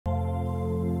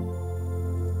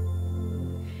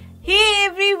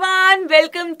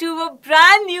welcome to a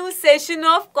brand new session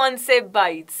of Concept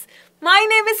Bites. My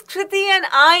name is Kriti and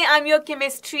I am your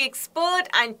chemistry expert,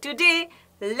 and today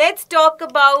let's talk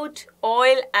about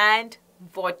oil and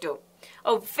water.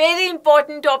 A very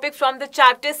important topic from the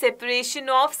chapter Separation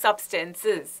of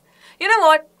Substances. You know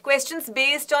what? Questions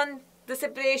based on the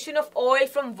separation of oil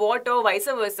from water or vice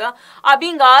versa are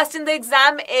being asked in the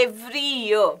exam every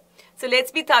year. So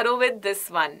let's be thorough with this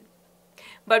one.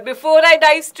 But before I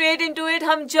dive straight into it,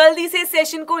 हम जल्दी से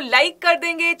session को like कर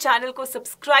देंगे, channel को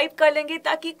subscribe कर लेंगे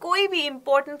ताकि कोई भी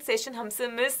इम्पोर्टेंट सेशन हमसे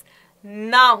मिस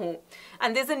ना हो.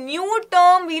 And there's a new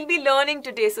term we'll be learning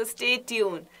today, so stay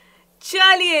tuned.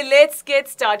 चलिए, let's get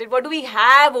started. What do we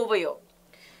have over here?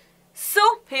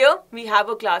 So here we have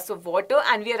a glass of water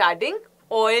and we are adding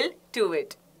oil to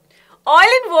it.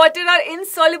 Oil and water are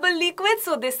insoluble liquids,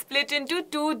 so they split into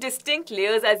two distinct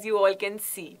layers as you all can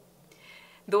see.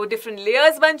 दो different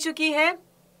layers बन चुकी हैं.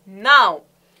 Now,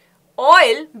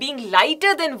 oil being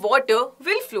lighter than water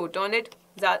will float on it.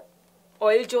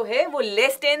 Oil जो है वो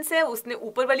less dense है, उसने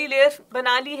ऊपर वाली layer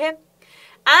बना ली है.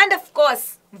 And of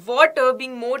course, water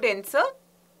being more denser,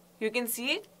 you can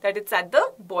see that it's at the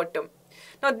bottom.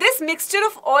 Now, this mixture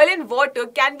of oil and water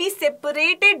can be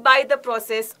separated by the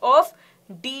process of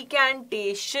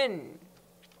decantation.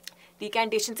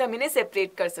 Decantation से हम इन्हें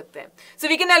separate कर सकते हैं. So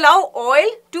we can allow oil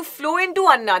to flow into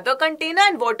another container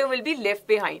and water will be left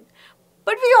behind.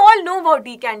 But we all know about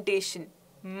decantation.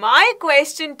 My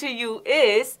question to you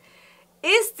is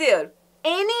there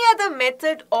any other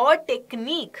method or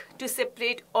technique to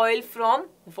separate oil from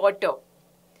water?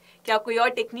 क्या कोई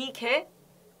और technique है?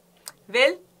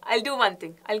 Well, I'll do one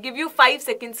thing. I'll give you 5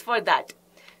 seconds for that.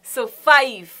 So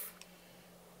 5,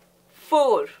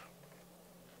 4,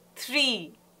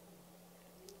 3,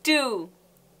 2,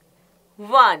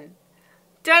 1.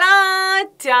 Ta-da!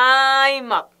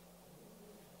 Time up.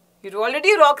 You're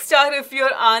already a rock star if your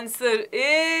answer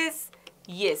is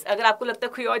yes. अगर आपको लगता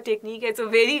है कोई और technique है, so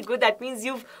very good. That means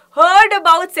you've heard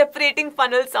about separating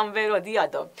funnel somewhere or the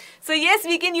other. So yes,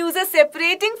 we can use a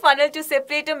separating funnel to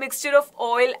separate a mixture of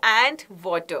oil and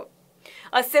water.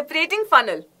 A separating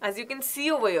funnel, as you can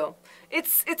see over here,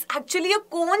 it's actually a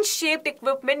cone-shaped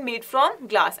equipment made from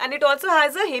glass, and it also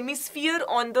has a hemisphere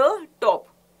on the top.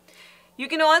 You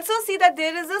can also see that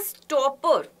there is a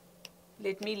stopper.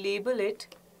 Let me label it.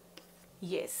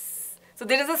 Yes. So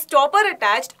there is a stopper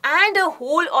attached and a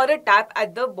hole or a tap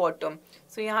at the bottom.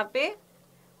 So यहाँ पे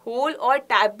hole और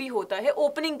tap भी होता है,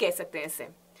 opening कह सकते हैं इसे.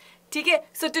 ठीक है?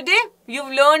 So today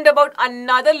you've learned about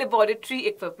another laboratory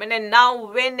equipment, and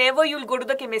now whenever you'll go to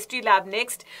the chemistry lab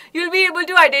next, you'll be able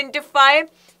to identify,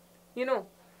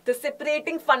 the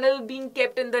separating funnel being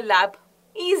kept in the lab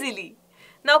easily.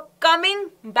 Now coming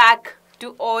back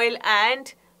to oil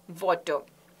and water.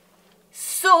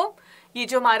 So ये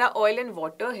जो हमारा oil and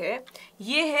water है,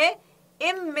 ये है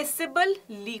immiscible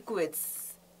liquids.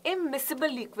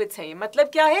 Immiscible liquids है ये. मतलब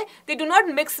क्या है? They do not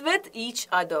mix with each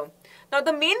other. Now,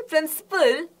 the main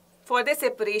principle for the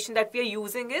separation that we are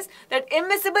using is that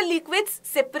immiscible liquids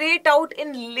separate out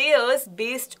in layers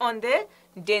based on their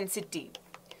density.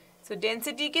 So,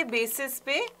 density के basis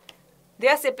पे they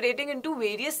are separating into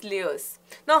various layers.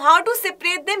 Now, how to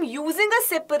separate them? Using a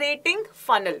separating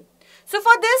funnel. So,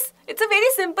 for this, it's a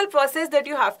very simple process that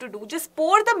you have to do. Just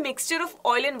pour the mixture of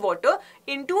oil and water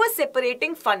into a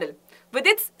separating funnel with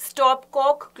its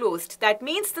stopcock closed. That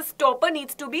means the stopper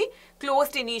needs to be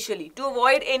closed initially to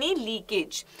avoid any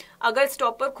leakage. अगर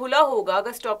stopper खुला होगा,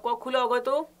 अगर stopcock खुला होगा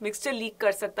तो mixture leak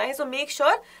कर सकता है. So make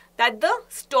sure that the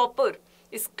stopper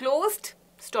is closed,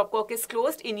 stopcock is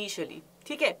closed initially.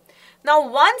 ठीक है? Now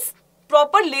once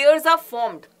proper layers are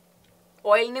formed,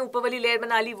 oil ने ऊपर वाली layer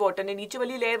बना ली, water ने नीचे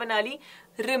वाली layer बना ली,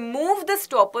 remove the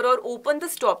stopper or open the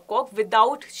stopcock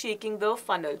without shaking the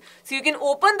funnel. So you can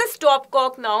open the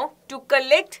stopcock now to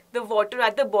collect the water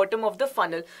at the bottom of the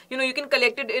funnel. You can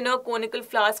collect it in a conical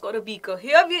flask or a beaker.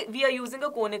 Here we are using a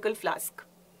conical flask.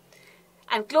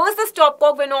 And close the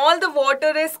stopcock when all the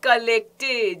water is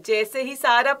collected. जैसे ही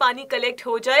सारा पानी collect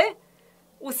हो जाए,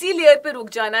 उसी layer पे रुक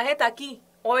जाना है ताकि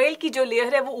oil की जो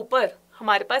layer है वो ऊपर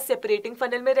हमारे पास separating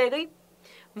funnel में रह गई.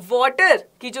 वाटर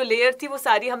की जो लेयर थी वो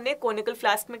सारी हमने conical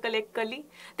flask में कलेक्ट कर ली.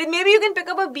 Then maybe you can pick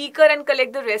up a beaker and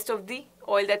collect the rest of the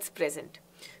oil that's present.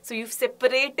 So you've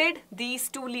separated these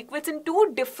two liquids in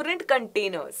two different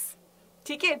containers.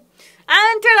 ठीक है?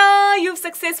 And ta-da! You've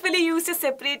successfully used a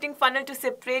separating funnel to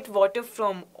separate water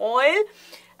from oil.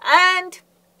 And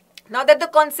now that the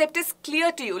concept is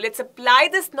clear to you, let's apply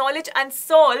this knowledge and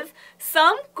solve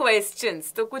some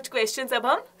questions. तो कुछ questions अब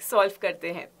हम solve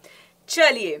करते हैं.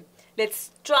 चलिए.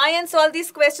 Let's try and solve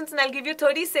these questions, and I'll give you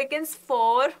 30 seconds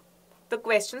for the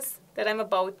questions that I'm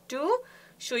about to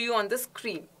show you on the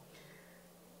screen.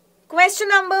 Question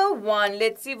number 1.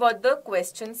 Let's see what the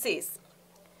question says.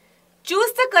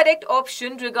 Choose the correct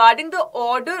option regarding the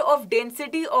order of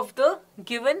density of the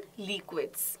given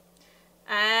liquids.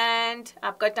 And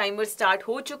आपका timer start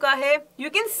हो चुका है. You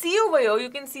can see over here, you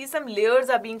can see some layers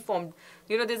are being formed.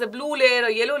 You know, there's a blue layer,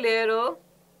 a yellow layer, a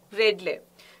red layer.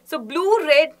 So blue,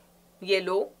 red,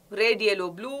 yellow, red, yellow,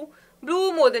 blue,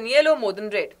 blue more than yellow, more than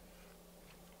red.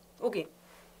 Okay.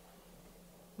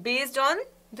 Based on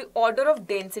the order of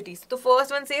density. So the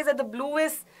first one says that the blue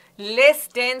is less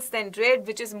dense than red,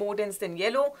 which is more dense than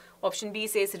yellow. Option B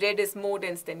says red is more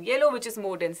dense than yellow, which is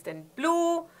more dense than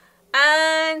blue.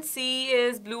 And C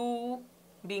is blue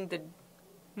being the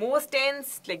most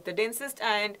dense, like the densest,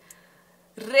 and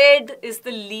red is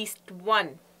the least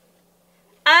one.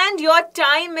 And your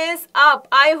time is up.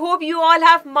 I hope you all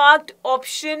have marked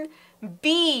option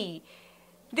B.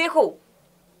 देखो,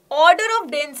 order of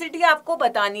density आपको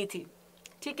बतानी थी,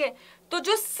 ठीक है? तो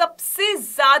जो सबसे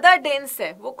ज्यादा डेंस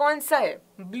है वो कौन सा है?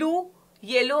 ब्लू,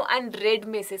 येलो एंड रेड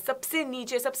में से सबसे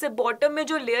नीचे, सबसे बॉटम में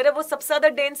जो लेयर है वो सबसे ज्यादा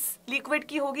डेंस लिक्विड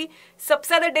की होगी. सबसे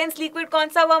ज्यादा डेंस लिक्विड कौन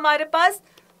सा हुआ हमारे पास?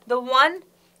 The one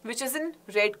which is in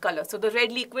red colour. So the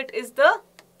red liquid is the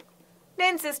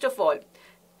densest of all,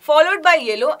 followed by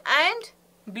yellow and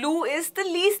blue is the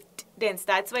least dense.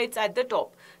 That's why it's at the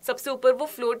top. सबसे ऊपर वो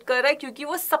float कर रहा है क्योंकि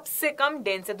वो सबसे कम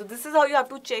dense है. तो this is how you have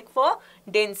to check for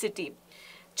density.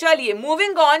 चलिए,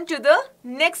 moving on to the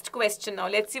next question. Now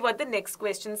let's see what the next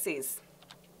question says.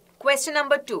 Question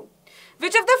number 2.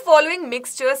 Which of the following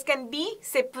mixtures can be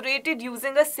separated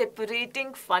using a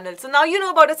separating funnel? So now you know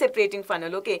about a separating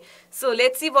funnel, okay? So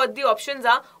let's see what the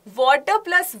options are. Water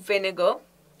plus vinegar,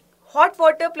 hot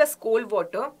water plus cold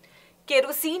water,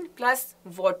 kerosene plus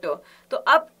water. तो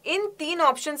अब इन 3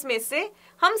 options में से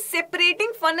हम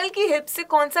separating funnel की help से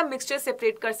कौन सा mixture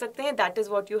separate कर सकते हैं? That is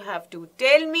what you have to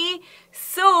tell me.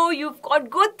 So you got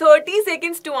good 30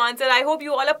 seconds to answer. I hope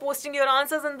you all are posting your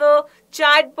answers in the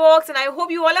chat box and I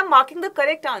hope you all are marking the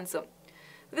correct answer.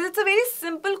 Because it's a very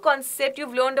simple concept.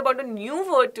 You've learned about a new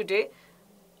word today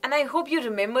and I hope you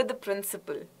remember the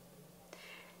principle.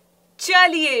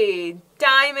 चलिए,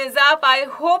 time is up. I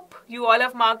hope you all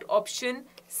have marked option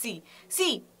C.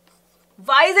 See,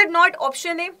 why is it not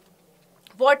option A?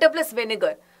 Water plus vinegar.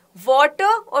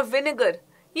 Water और vinegar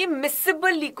ये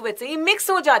miscible liquids है, ये mix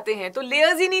हो जाते हैं तो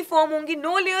layers ही नहीं form होंगी.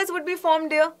 No layers would be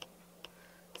formed here.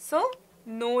 So,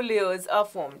 no layers are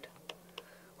formed.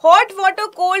 Hot water,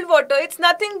 cold water, it's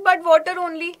nothing but water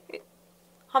only.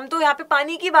 हम तो यहाँ पे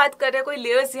पानी की बात कर रहे हैं, कोई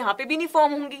लेयर्स यहाँ पे भी नहीं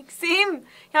फॉर्म होंगी. सेम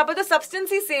यहाँ पे तो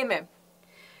सब्सटेंस ही सेम है.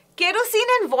 Kerosene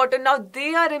and water, now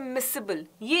they are immiscible.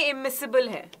 ये इमिसिबल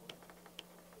है.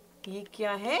 ये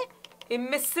क्या है?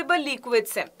 इमिसिबल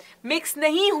लिक्विड्स है, मिक्स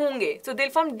नहीं होंगे. सो they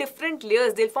form different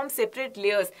layers, they form separate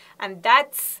layers and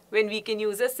that's when we can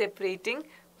use a separating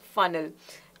funnel.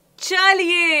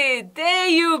 चलिए, there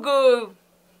you go.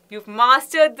 You've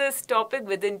mastered this topic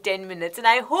within 10 minutes and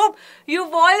I hope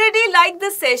you've already liked the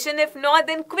session. If not,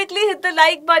 then quickly hit the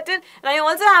like button. And I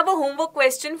also have a homework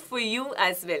question for you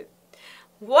as well.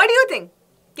 What do you think?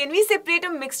 Can we separate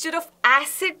a mixture of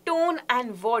acetone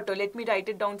and water? Let me write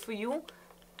it down for you.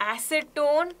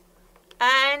 Acetone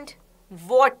and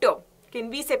water. Can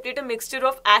we separate a mixture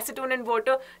of acetone and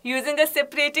water using a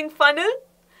separating funnel?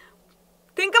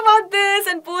 Think about this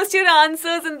and post your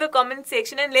answers in the comment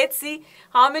section and let's see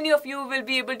how many of you will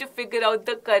be able to figure out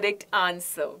the correct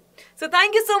answer. So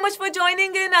thank you so much for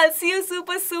joining in. I'll see you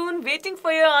super soon. Waiting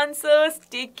for your answers.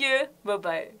 Take care.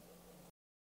 Bye-bye.